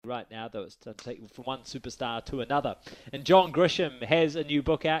right now, though it's taken from one superstar to another. And John Grisham has a new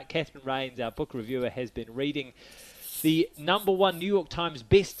book out. Catherine Rains, our book reviewer, has been reading the -- New York Times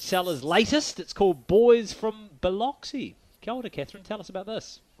bestsellers latest. It's called Boys from Biloxi. Kia ora, Catherine. Tell us about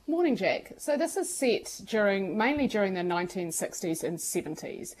this. Morning, Jack. So this is set mainly during the 1960s and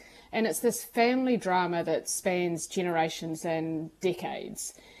 70s, and it's this family drama that spans generations and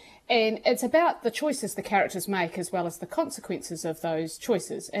decades. And it's about the choices the characters make as well as the consequences of those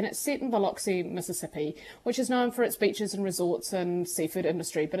choices. And it's set in Biloxi, Mississippi, which is known for its beaches and resorts and seafood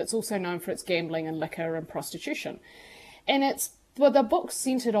industry, but it's also known for its gambling and liquor and prostitution. And the book's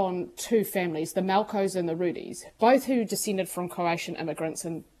centred on two families, the Malcos and the Rudys, both who descended from Croatian immigrants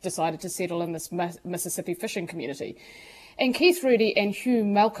and decided to settle in this Mississippi fishing community. And Keith Rudy and Hugh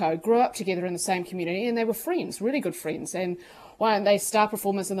Malco grew up together in the same community, and they were friends, really good friends. And they star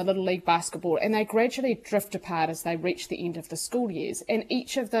performers in the Little League basketball, and they gradually drift apart as they reach the end of the school years. And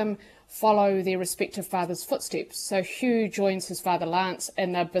each of them follow their respective father's footsteps. So Hugh joins his father Lance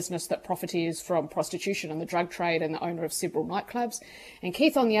in the business that profiteers from prostitution and the drug trade, and the owner of several nightclubs. And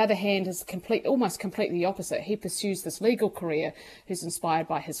Keith, on the other hand, is almost completely the opposite. He pursues this legal career, who's inspired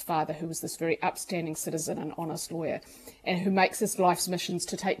by his father, who was this very upstanding citizen and honest lawyer, and who makes his life's missions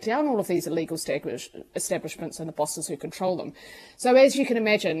to take down all of these illegal establishments and the bosses who control them. So as you can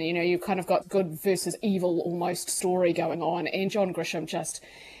imagine, you've kind of got good versus evil almost story going on, and John Grisham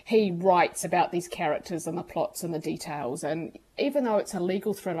he writes about these characters and the plots and the details. And even though it's a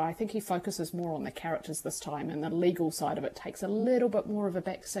legal thriller, I think he focuses more on the characters this time, and the legal side of it takes a little bit more of a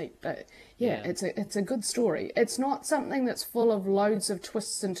back seat. But yeah. It's a good story. It's not something that's full of loads of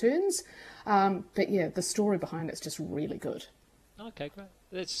twists and turns, but yeah, the story behind it's just really good. Okay, great.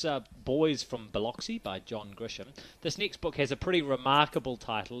 That's Boys from Biloxi by John Grisham. This next book has a pretty remarkable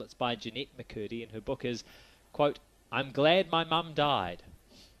title. It's by Jeanette McCurdy, and her book is, quote, "I'm Glad My Mum Died."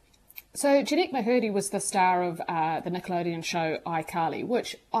 So Jeanette McCurdy was the star of the Nickelodeon show iCarly,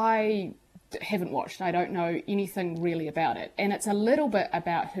 which I haven't watched. I don't know anything really about it. And it's a little bit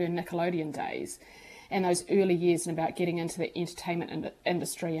about her Nickelodeon days and those early years, and about getting into the entertainment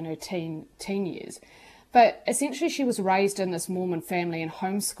industry in her teen years. But essentially she was raised in this Mormon family and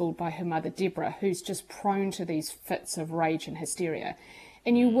homeschooled by her mother Deborah, who's just prone to these fits of rage and hysteria.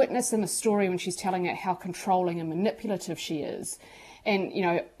 And you witness in the story when she's telling it how controlling and manipulative she is. And,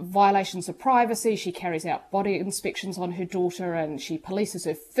 violations of privacy. She carries out body inspections on her daughter, and she polices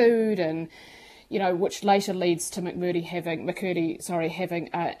her food, and, which later leads to McCurdy having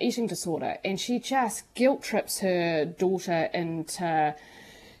an eating disorder. And she just guilt trips her daughter into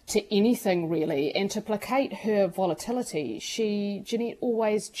anything really. And to placate her volatility, Jeanette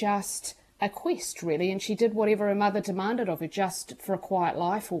always just acquiesced really, and she did whatever her mother demanded of her just for a quiet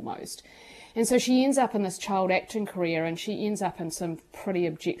life almost. And so she ends up in this child acting career, and she ends up in some pretty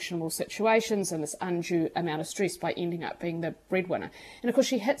objectionable situations and this undue amount of stress by ending up being the breadwinner. And of course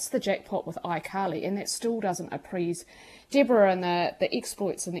she hits the jackpot with iCarly, and that still doesn't appease Deborah and the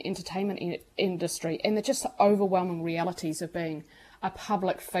exploits in the entertainment industry and the just overwhelming realities of being a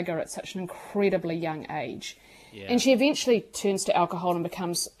public figure at such an incredibly young age. Yeah. And she eventually turns to alcohol and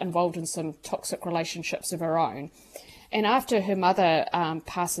becomes involved in some toxic relationships of her own. And after her mother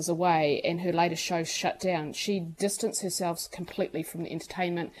passes away and her latest show shut down, she distanced herself completely from the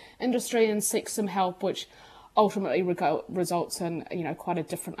entertainment industry and seeks some help, which ultimately results in quite a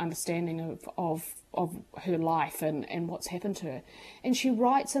different understanding of her life and what's happened to her. And she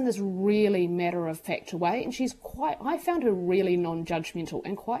writes in this really matter-of-fact way, and I found her really non-judgmental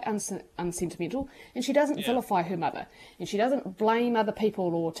and quite unsentimental, and she doesn't vilify her mother, and she doesn't blame other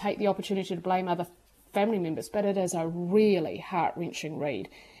people or take the opportunity to blame other family members, but it is a really heart-wrenching read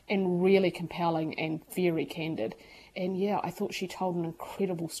and really compelling and very candid. And yeah, I thought she told an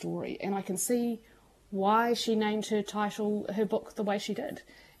incredible story, and I can see why she named her book the way she did.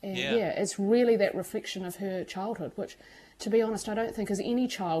 And yeah, it's really that reflection of her childhood, which, to be honest, I don't think is any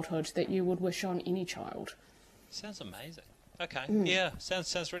childhood that you would wish on any child. Sounds amazing. Okay, yeah,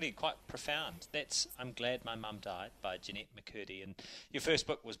 sounds really quite profound. That's I'm Glad My Mum Died by Jeanette McCurdy, and your first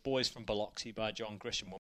book was Boys from Biloxi by John Grisham.